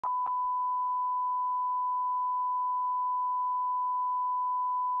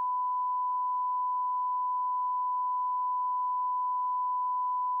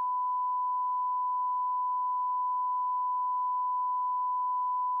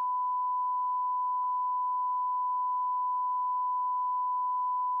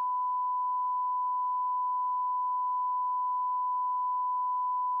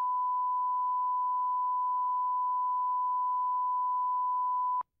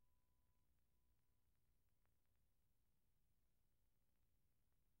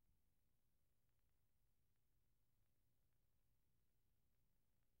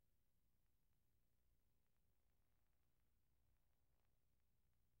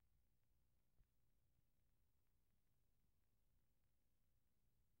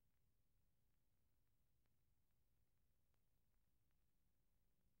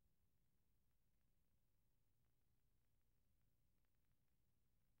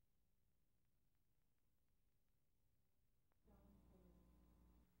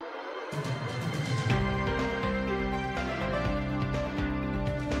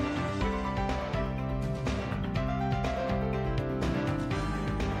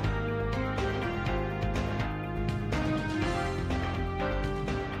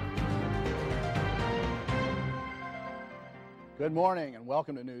Good morning and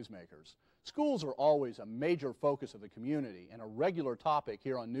welcome to Newsmakers. Schools are always a major focus of the community and a regular topic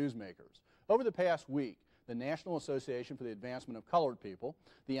here on Newsmakers. Over the past week, the National Association for the Advancement of Colored People,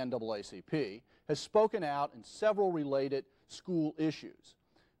 the NAACP, has spoken out in several related school issues.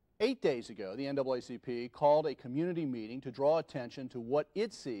 8 days ago, the NAACP called a community meeting to draw attention to what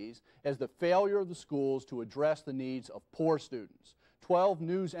it sees as the failure of the schools to address the needs of poor students. 12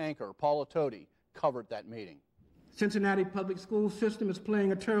 News anchor Paula Toti covered that meeting. Cincinnati public school system is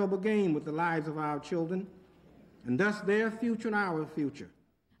playing a terrible game with the lives of our children, and thus their future and our future.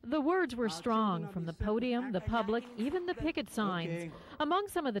 The words were strong from the podium, the public, even the picket signs. Among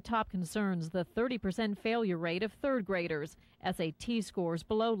some of the top concerns, the 30% failure rate of third graders, SAT scores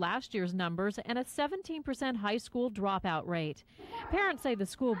below last year's numbers, and a 17% high school dropout rate. Parents say the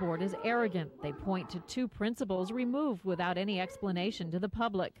school board is arrogant. They point to 2 principals removed without any explanation to the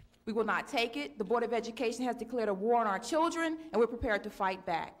public. We will not take it. The Board of Education has declared a war on our children, and we're prepared to fight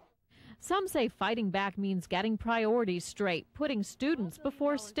back. Some say fighting back means getting priorities straight, putting students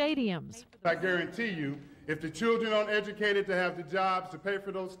before stadiums. I guarantee you, if the children aren't educated to have the jobs to pay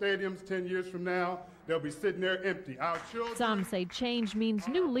for those stadiums 10 years from now, they'll be sitting there empty. Our children... Some say change means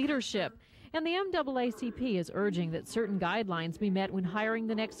new leadership. And the NAACP is urging that certain guidelines be met when hiring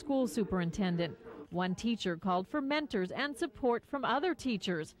the next school superintendent. One teacher called for mentors and support from other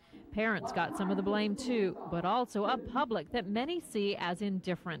teachers. Parents got some of the blame too, but also a public that many see as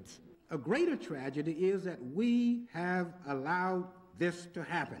indifferent. A greater tragedy is that we have allowed this to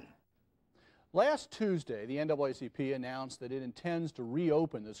happen. Last Tuesday, the NAACP announced that it intends to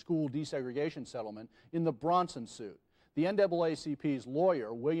reopen the school desegregation settlement in the Bronson suit. The NAACP's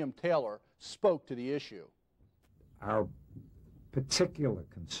lawyer, William Taylor, spoke to the issue. Our particular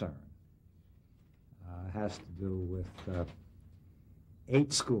concern has to do with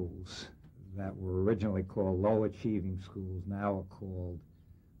 8 schools that were originally called low-achieving schools, now are called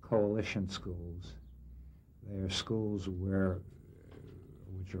coalition schools. They are schools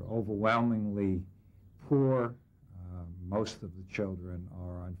which are overwhelmingly poor. Most of the children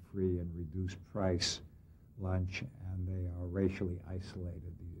are on free and reduced price lunch, and they are racially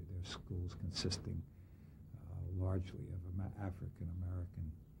isolated. They're schools consisting largely of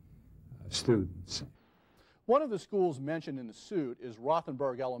African-American students. One of the schools mentioned in the suit is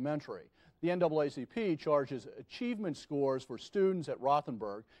Rothenberg Elementary. The NAACP charges achievement scores for students at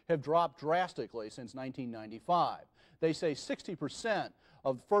Rothenberg have dropped drastically since 1995. They say 60%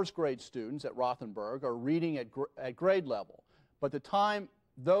 of first grade students at Rothenberg are reading at grade level. But the time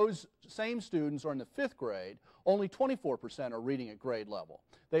those same students are in the 5th grade, only 24% are reading at grade level.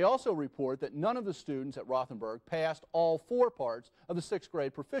 They also report that none of the students at Rothenberg passed all 4 parts of the 6th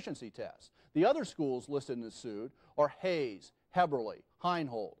grade proficiency test. The other schools listed in the suit are Hayes, Heberly,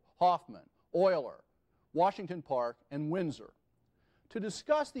 Heinhold, Hoffman, Euler, Washington Park, and Windsor. To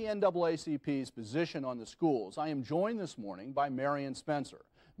discuss the NAACP's position on the schools, I am joined this morning by Marian Spencer.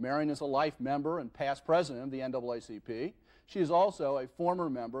 Marion is a life member and past president of the NAACP. She is also a former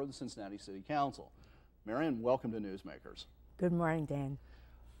member of the Cincinnati City Council. Marion, welcome to Newsmakers. Good morning, Dan.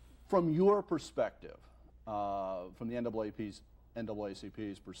 From your perspective, from the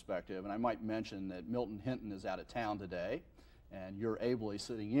NAACP's perspective, and I might mention that Milton Hinton is out of town today, and you're ably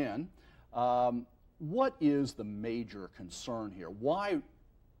sitting in, what is the major concern here? Why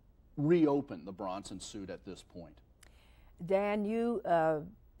reopen the Bronson suit at this point? Dan, you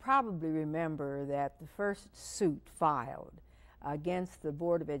probably remember that the first suit filed against the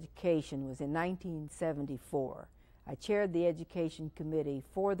Board of Education was in 1974. I chaired the Education Committee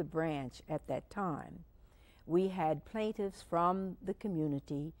for the branch at that time. We had plaintiffs from the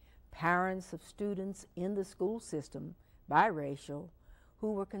community, parents of students in the school system, biracial,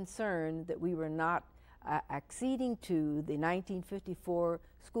 who were concerned that we were not acceding to the 1954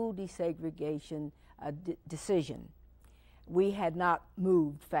 school desegregation decision. We had not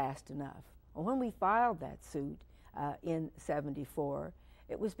moved fast enough. When we filed that suit in '74,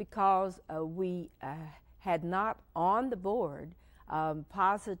 it was because we had not on the board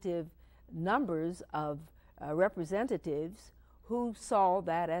positive numbers of representatives who saw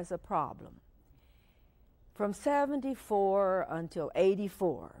that as a problem. From '74 until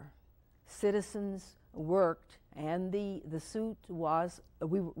 '84, citizens worked, and the suit was,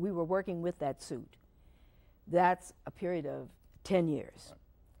 we were working with that suit. That's a period of 10 years.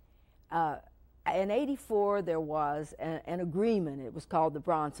 In '84, there was an agreement. It was called the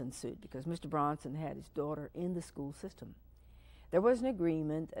Bronson suit because Mr. Bronson had his daughter in the school system. There was an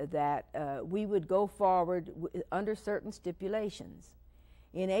agreement that we would go forward under certain stipulations.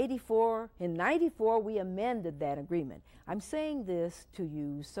 In '94, we amended that agreement. I'm saying this to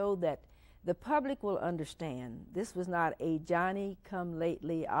you so that the public will understand this was not a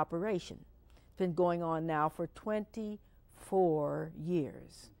Johnny-come-lately operation. It's been going on now for 24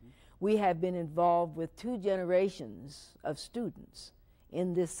 years. We have been involved with 2 generations of students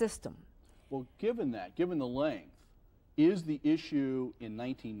in this system. Well, given the length, is the issue in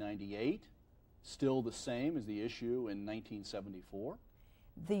 1998 still the same as the issue in 1974?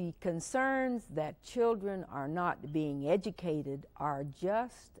 The concerns that children are not being educated are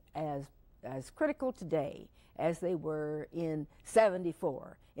just as critical today as they were in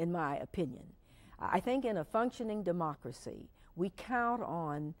 74, in my opinion. I think in a functioning democracy, we count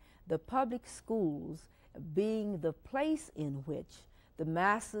on the public schools being the place in which the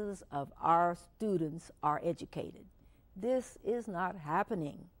masses of our students are educated. This is not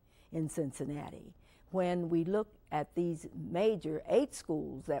happening in Cincinnati. When we look at these major 8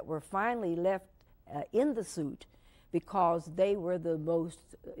 schools that were finally left in the suit because they were the most,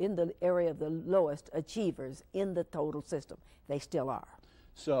 in the area of the lowest achievers in the total system. They still are.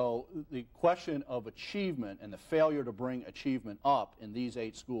 So the question of achievement and the failure to bring achievement up in these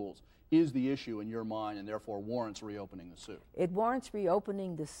 8 schools is the issue in your mind, and therefore warrants reopening the suit. It warrants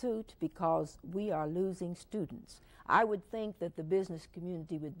reopening the suit because we are losing students. I would think that the business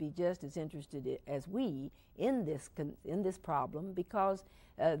community would be just as interested as we in this problem, because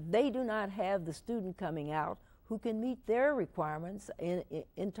they do not have the student coming out who can meet their requirements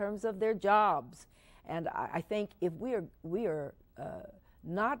in terms of their jobs. And I think if we are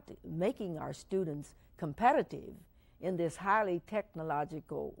not making our students competitive in this highly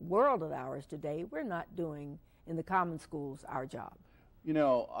technological world of ours today, we're not doing in the common schools our job. You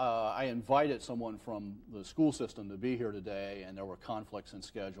know, I invited someone from the school system to be here today, and there were conflicts in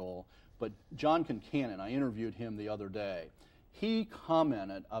schedule. But John Concannon, I interviewed him the other day. He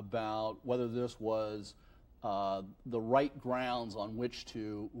commented about whether this was the right grounds on which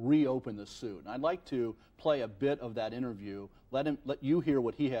to reopen the suit. And I'd like to play a bit of that interview, let you hear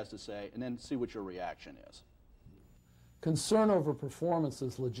what he has to say, and then see what your reaction is. Concern over performance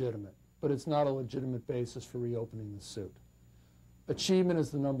is legitimate, but it's not a legitimate basis for reopening the suit. Achievement is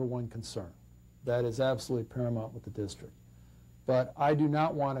the #1 concern. That is absolutely paramount with the district. But I do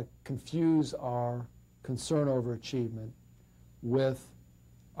not want to confuse our concern over achievement with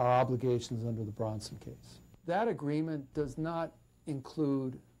our obligations under the Bronson case. That agreement does not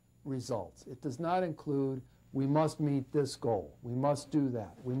include results. It does not include, we must meet this goal, we must do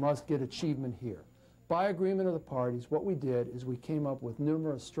that, we must get achievement here. By agreement of the parties, what we did is we came up with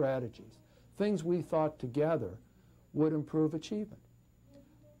numerous strategies, things we thought together would improve achievement.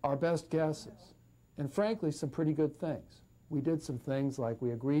 Our best guesses, and frankly, some pretty good things. We did some things like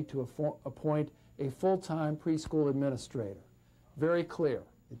we agreed to appoint a full-time preschool administrator. Very clear.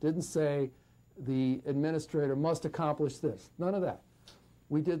 It didn't say the administrator must accomplish this. None of that.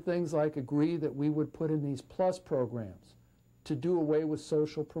 We did things like agree that we would put in these plus programs to do away with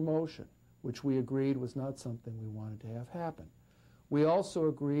social promotion, which we agreed was not something we wanted to have happen. We also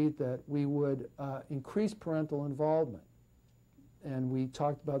agreed that we would increase parental involvement, and we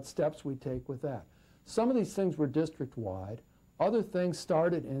talked about steps we take with that. Some of these things were district-wide. Other things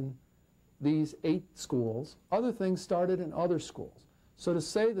started in these 8 schools. Other things started in other schools. So to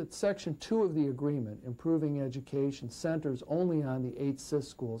say that Section 2 of the agreement, improving education, centers only on the 8 CIS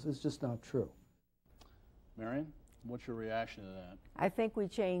schools is just not true. Marion, what's your reaction to that? I think we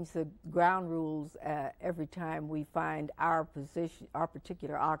change the ground rules every time we find our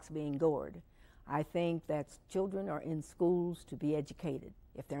particular ox being gored. I think that children are in schools to be educated.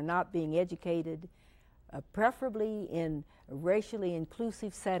 If they're not being educated, preferably in racially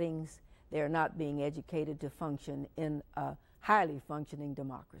inclusive settings, they're not being educated to function in a highly functioning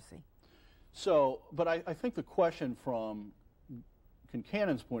democracy. So, but I think the question from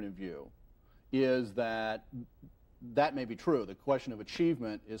Concannon's point of view is that that may be true. The question of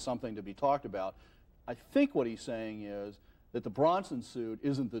achievement is something to be talked about. I think what he's saying is that the Bronson suit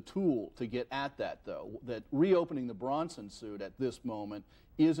isn't the tool to get at that, though, that reopening the Bronson suit at this moment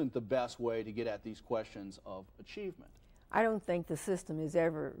isn't the best way to get at these questions of achievement. I don't think the system is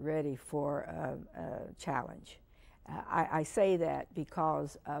ever ready for a challenge. I say that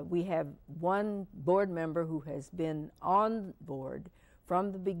because we have one board member who has been on board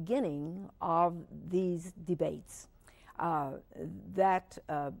from the beginning of these debates. Who's that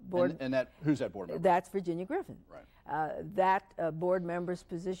board member? That's Virginia Griffin. Right. That board member's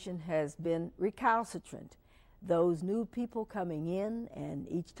position has been recalcitrant. Those new people coming in, and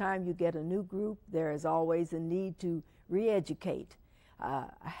each time you get a new group, there is always a need to re-educate,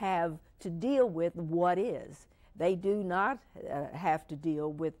 have to deal with what is. They do not have to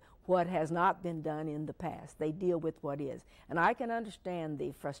deal with what has not been done in the past. They deal with what is. And I can understand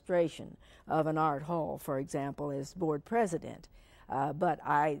the frustration of an art hall, for example, as board president. But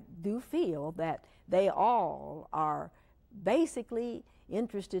I do feel that they all are basically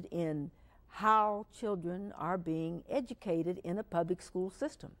interested in how children are being educated in a public school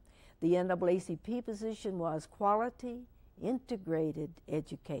system. The NAACP position was quality, integrated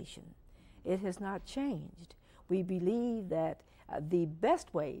education. It has not changed. We believe that the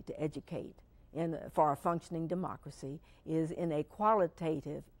best way to educate for a functioning democracy is in a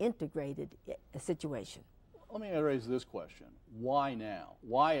qualitative, integrated situation. Let me raise this question. Why now?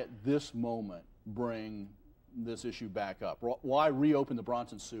 Why at this moment bring this issue back up? Why reopen the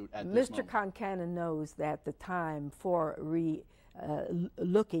Bronson suit at this moment? Mr. Concannon knows that the time for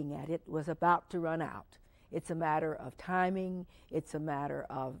looking at it was about to run out. It's a matter of timing. It's a matter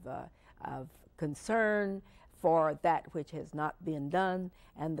of concern for that which has not been done,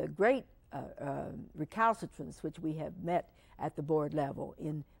 and the great recalcitrance which we have met at the board level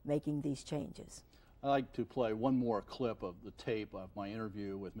in making these changes. I'd like to play one more clip of the tape of my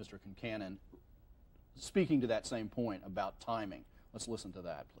interview with Mr. Concannon speaking to that same point about timing. Let's listen to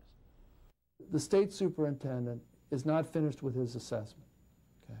that, please. The state superintendent is not finished with his assessment.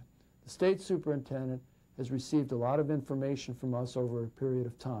 Okay? The state superintendent has received a lot of information from us over a period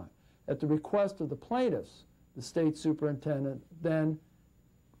of time. At the request of the plaintiffs, the state superintendent then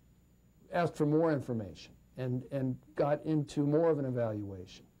asked for more information and got into more of an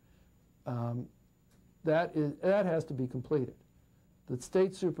evaluation. That has to be completed. The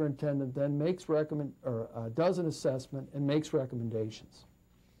state superintendent then does an assessment and makes recommendations.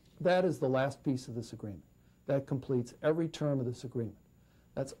 That is the last piece of this agreement. That completes every term of this agreement.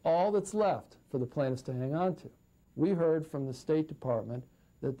 That's all that's left for the plaintiffs to hang on to. We heard from the State Department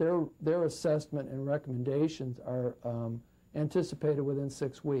that their assessment and recommendations are anticipated within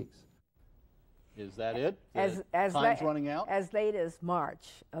 6 weeks. Is that it? Time's running out? As late as March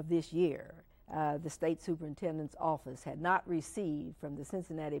of this year, the state superintendent's office had not received from the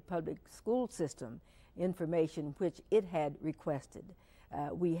Cincinnati public school system information which it had requested.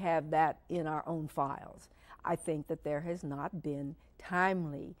 We have that in our own files. I think that there has not been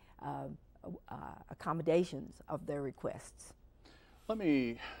timely accommodations of their requests. Let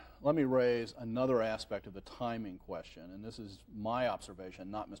me raise another aspect of the timing question, and this is my observation,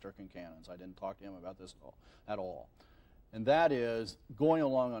 not Mr. Concannon's. I didn't talk to him about this at all. And that is, going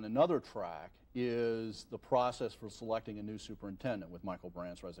along on another track is the process for selecting a new superintendent with Michael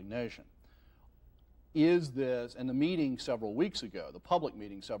Brandt's resignation. Is this, and the meeting several weeks ago, the public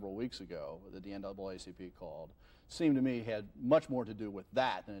meeting several weeks ago that the NAACP called, seemed to me had much more to do with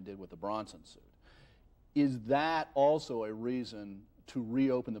that than it did with the Bronson suit. Is that also a reason to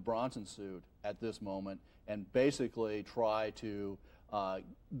reopen the Bronson suit at this moment and basically try to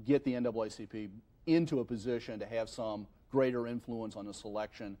get the NAACP into a position to have some greater influence on the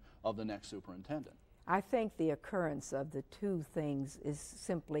selection of the next superintendent? I think the occurrence of the two things is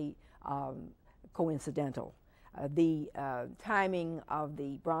simply coincidental. The timing of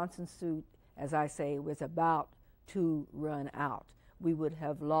the Bronson suit, as I say, was about to run out. We would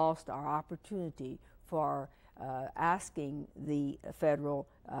have lost our opportunity for asking the federal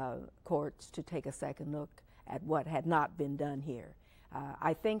courts to take a second look at what had not been done here.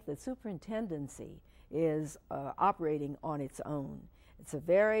 I think the superintendency is operating on its own. It's a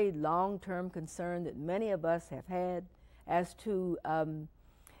very long-term concern that many of us have had as to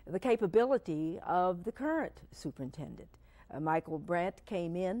the capability of the current superintendent. Michael Brandt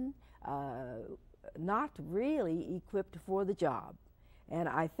came in not really equipped for the job. And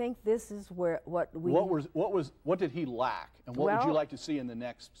I think this is where what did he lack, and what would you like to see in the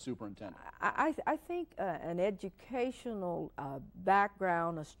next superintendent? I think an educational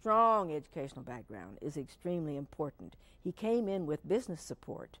background, a strong educational background, is extremely important. He came in with business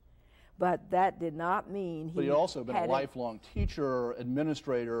support, but that did not mean he. But he'd also been a lifelong teacher,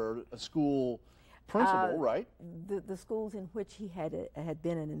 administrator, a school principal, right? The schools in which he had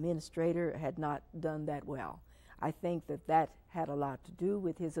been an administrator had not done that well. I think that had a lot to do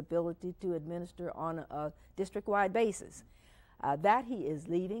with his ability to administer on a district-wide basis. That he is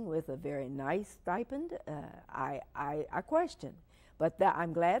leaving with a very nice stipend, I question. But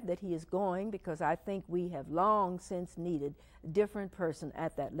I'm glad that he is going, because I think we have long since needed a different person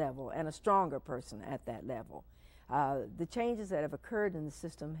at that level and a stronger person at that level. The changes that have occurred in the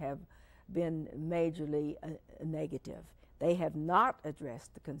system have been majorly negative. They have not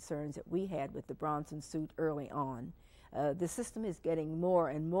addressed the concerns that we had with the Bronson suit early on. The system is getting more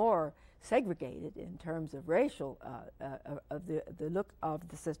and more segregated in terms of racial, of the look of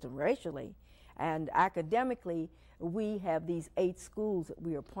the system racially. And academically, we have these 8 schools that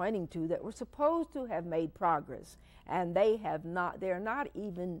we are pointing to that were supposed to have made progress, and they have not. They're not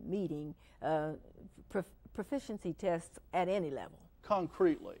even meeting proficiency tests at any level.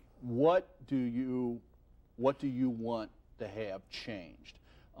 Concretely, what do you want to have changed?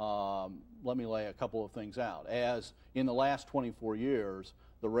 Let me lay a couple of things out. As in the last 24 years,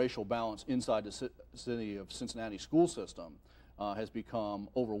 the racial balance inside the city of Cincinnati school system has become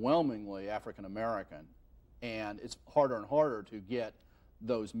overwhelmingly African American, and it's harder and harder to get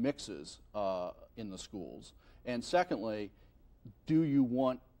those mixes in the schools. And secondly, do you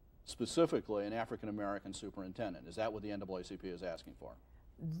want specifically an African American superintendent? Is that what the NAACP is asking for?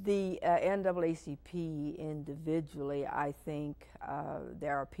 The NAACP individually, I think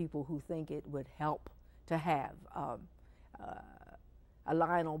there are people who think it would help to have a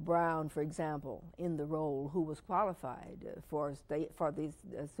Lionel Brown, for example, in the role, who was qualified for the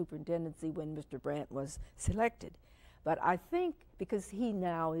superintendency when Mr. Brandt was selected. But I think because he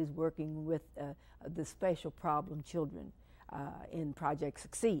now is working with the special problem children in Project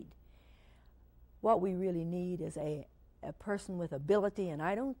Succeed, what we really need is a person with ability, and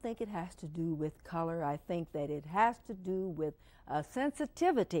I don't think it has to do with color. I think that it has to do with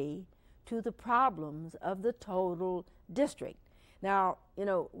sensitivity to the problems of the total district. Now, you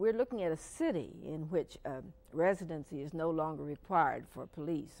know, we're looking at a city in which residency is no longer required for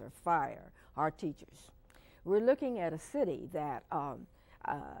police or fire or teachers. We're looking at a city that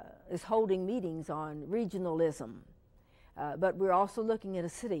is holding meetings on regionalism. But we're also looking at a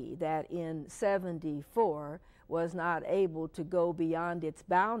city that in '74 was not able to go beyond its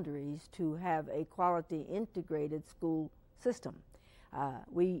boundaries to have a quality integrated school system.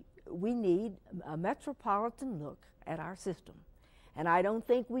 We need a metropolitan look at our system. And I don't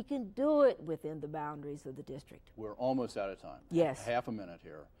think we can do it within the boundaries of the district. We're almost out of time. Yes. Half a minute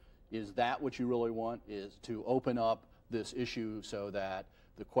here. Is that what you really want, is to open up this issue so that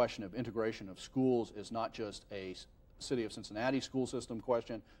the question of integration of schools is not just a City of Cincinnati school system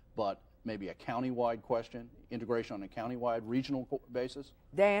question, but maybe a county-wide question, integration on a county-wide, regional basis?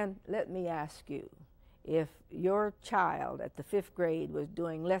 Dan, let me ask you, if your child at the 5th grade was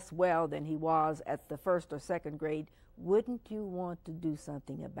doing less well than he was at the 1st or 2nd grade, wouldn't you want to do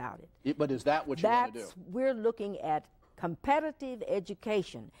something about it? But is that what you want to do? We're looking at competitive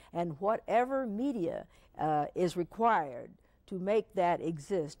education, and whatever media is required to make that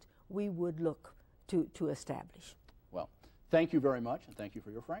exist, we would look to establish. Well, thank you very much, and thank you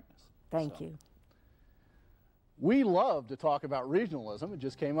for your frankness. Thank you. We love to talk about regionalism. It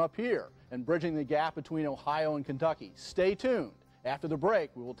just came up here, and bridging the gap between Ohio and Kentucky. Stay tuned. After the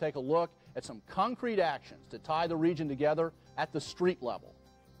break, we will take a look at some concrete actions to tie the region together at the street level.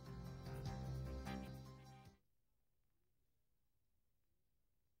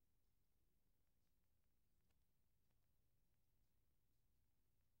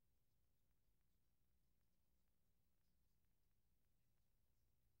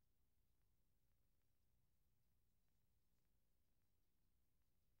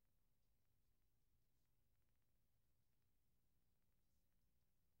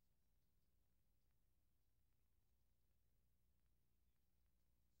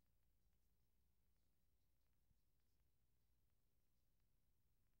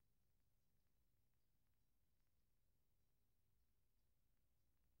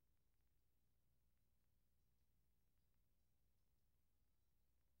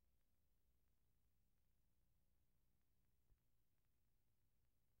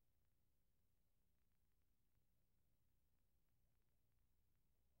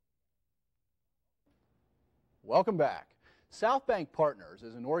 Welcome back. Southbank Partners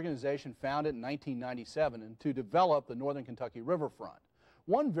is an organization founded in 1997 to develop the Northern Kentucky riverfront.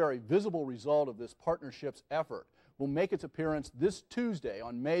 One very visible result of this partnership's effort will make its appearance this Tuesday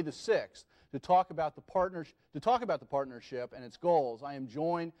on May the 6th to talk about the partnership and its goals. I am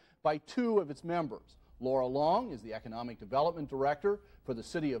joined by 2 of its members. Laura Long is the Economic Development Director for the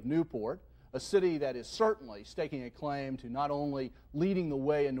city of Newport, a city that is certainly staking a claim to not only leading the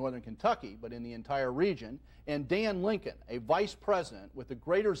way in Northern Kentucky, but in the entire region, and Dan Lincoln, a Vice President with the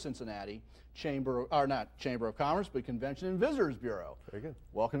Greater Cincinnati not Chamber of Commerce, but Convention and Visitors Bureau. Very good.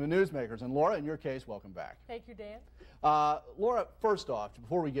 Welcome to Newsmakers. And Laura, in your case, welcome back. Thank you, Dan. Laura, first off,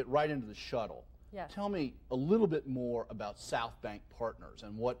 before we get right into the shuttle, tell me a little bit more about Southbank Partners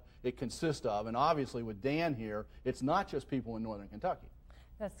and what it consists of. And obviously, with Dan here, it's not just people in Northern Kentucky.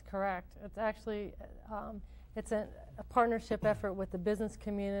 That's correct. It's actually it's a partnership effort with the business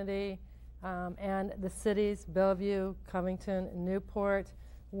community and the cities, Bellevue, Covington, and Newport,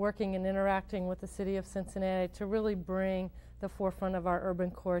 working and interacting with the city of Cincinnati to really bring the forefront of our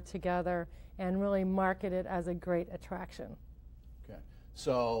urban core together and really market it as a great attraction. Okay,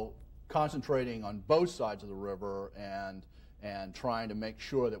 so concentrating on both sides of the river and trying to make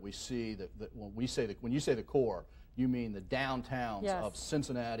sure that we see that when you say the core, you mean the downtowns Yes. of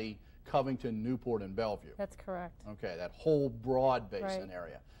Cincinnati, Covington, Newport, and Bellevue. That's correct. Okay, that whole broad basin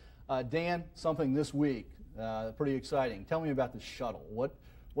area. Dan, something this week, pretty exciting. Tell me about the shuttle.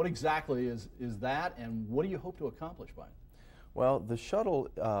 What exactly is that, and what do you hope to accomplish by it? Well, the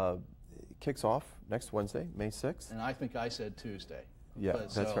shuttle kicks off next Wednesday, May 6th. And I think I said Tuesday. Yeah, but,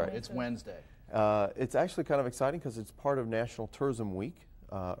 that's so right. It's Wednesday. It's actually kind of exciting because it's part of National Tourism Week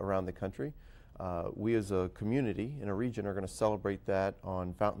around the country. We as a community in a region are going to celebrate that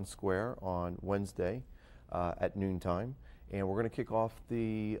on Fountain Square on Wednesday at noontime. And we're going to kick off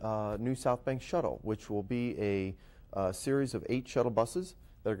the new Southbank shuttle, which will be a series of 8 shuttle buses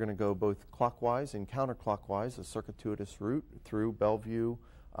that are going to go both clockwise and counterclockwise, a circuitous route through Bellevue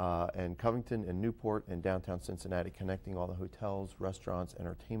and Covington and Newport and downtown Cincinnati, connecting all the hotels, restaurants,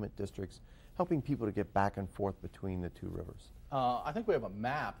 entertainment districts, helping people to get back and forth between the two rivers. I think we have a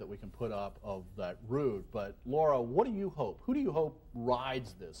map that we can put up of that route, but Laura, what do you hope? Who do you hope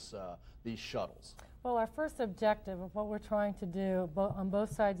rides these shuttles? Well, our first objective of what we're trying to do on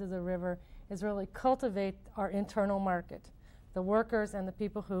both sides of the river is really cultivate our internal market, the workers and the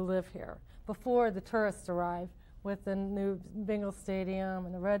people who live here, before the tourists arrive with the new Bengal Stadium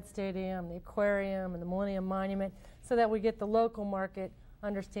and the Red Stadium, the Aquarium and the Millennium Monument, so that we get the local market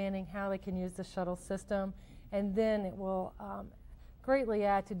understanding how they can use the shuttle system. And then it will greatly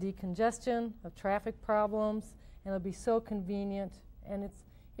add to decongestion of traffic problems, and it'll be so convenient. And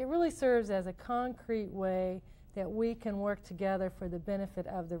it really serves as a concrete way that we can work together for the benefit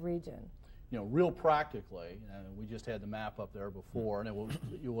of the region. You know, real practically, we just had the map up there before, and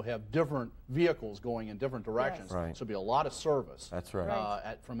you will have different vehicles going in different directions. Yes. Right. So it'll be a lot of service. That's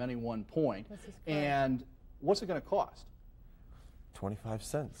right. From any one point. This is correct. And what's it going to cost? 25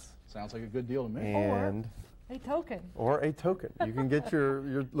 cents. Sounds like a good deal to me. And A token. or a token. You can get your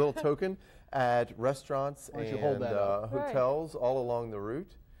little token at restaurants Why don't you and hold that up? hotels all along the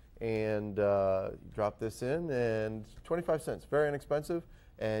route, and drop this in, and 25 cents. Very inexpensive,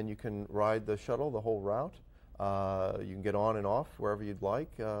 and you can ride the shuttle the whole route. You can get on and off wherever you'd like.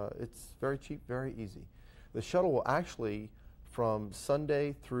 It's very cheap, very easy. The shuttle will actually, from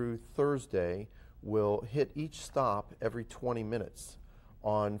Sunday through Thursday, will hit each stop every 20 minutes.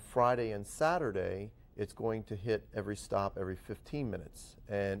 On Friday and Saturday, it's going to hit every stop every 15 minutes.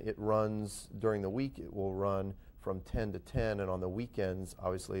 And it runs during the week, it will run from 10 to 10, and on the weekends,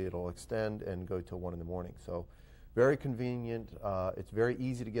 obviously, it'll extend and go till 1 in the morning. So very convenient. It's very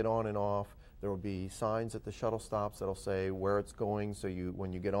easy to get on and off. There will be signs at the shuttle stops that'll say where it's going, so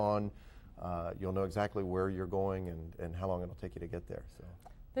when you get on, you'll know exactly where you're going and how long it'll take you to get there. So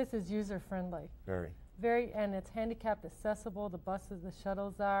This is user-friendly. very. And it's handicapped accessible. The buses, the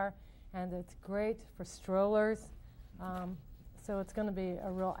shuttles are, and it's great for strollers. So it's going to be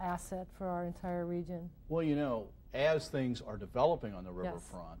a real asset for our entire region. Well, you know, as things are developing on the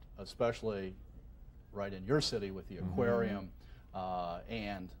riverfront, especially right in your city with the aquarium,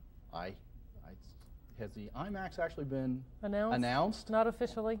 and has the IMAX actually been announced? Not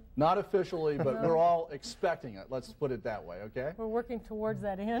officially. Not officially, but we're all expecting it. Let's put it that way, okay? We're working towards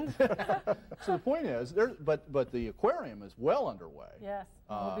that end. So the point is, but the aquarium is well underway. Yes.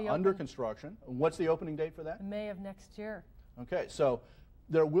 We'll be under open construction. What's the opening date for that? in May of next year. Okay, so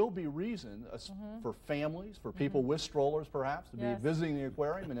there will be reason for families, for people with strollers perhaps, to be visiting the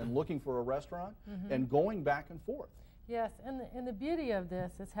aquarium and then looking for a restaurant and going back and forth. Yes, and the beauty of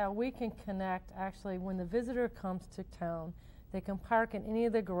this is how we can connect, actually, when the visitor comes to town, they can park in any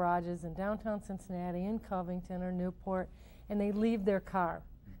of the garages in downtown Cincinnati, in Covington or Newport, and they leave their car.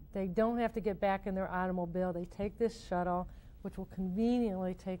 They don't have to get back in their automobile. They take this shuttle, which will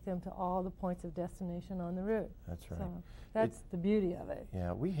conveniently take them to all the points of destination on the route. That's right. So that's the beauty of it.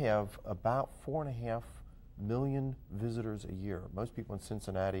 Yeah, we have about 4.5 million visitors a year. Most people in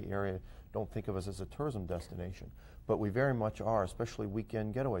Cincinnati area don't think of us as a tourism destination, but we very much are, especially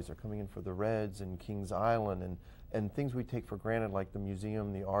weekend getaways. They're coming in for the Reds and Kings Island and things we take for granted like the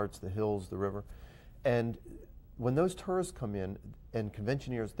museum, the arts, the hills, the river. And when those tourists come in, and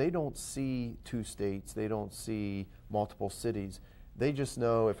conventioneers, they don't see 2 states, they don't see multiple cities. They just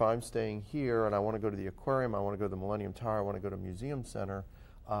know if I'm staying here and I want to go to the aquarium, I want to go to the Millennium Tower, I want to go to Museum Center,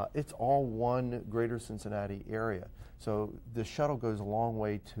 it's all one greater Cincinnati area. So the shuttle goes a long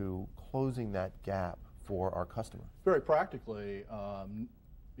way to closing that gap for our customer. Very practically,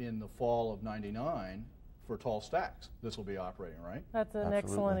 in the fall of '99, for Tall Stacks, this will be operating, right? That's an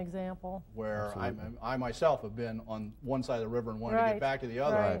excellent example. Where I myself have been on one side of the river and wanted to get back to the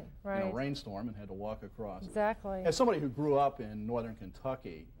other in a rainstorm and had to walk across. Exactly. As somebody who grew up in northern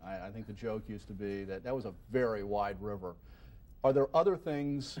Kentucky, I think the joke used to be that that was a very wide river. Are there other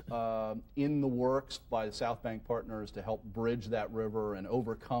things in the works by the Southbank Partners to help bridge that river and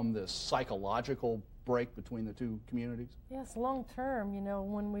overcome this psychological break between the two communities? Yes, long term, you know,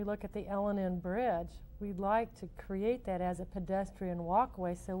 when we look at the L&N Bridge, we'd like to create that as a pedestrian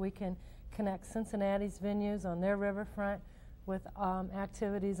walkway so we can connect Cincinnati's venues on their riverfront with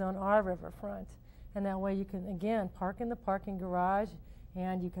activities on our riverfront. And that way you can, again, park in the parking garage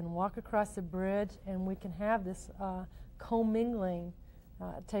and you can walk across the bridge and we can have this commingling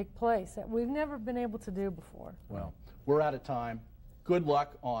take place that we've never been able to do before. Well, we're out of time. Good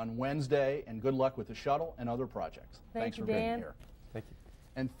luck on Wednesday and good luck with the shuttle and other projects. Thanks for being here. Thank you.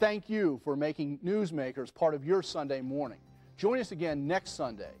 And thank you for making Newsmakers part of your Sunday morning. Join us again next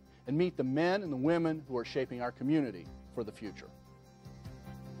Sunday and meet the men and the women who are shaping our community for the future.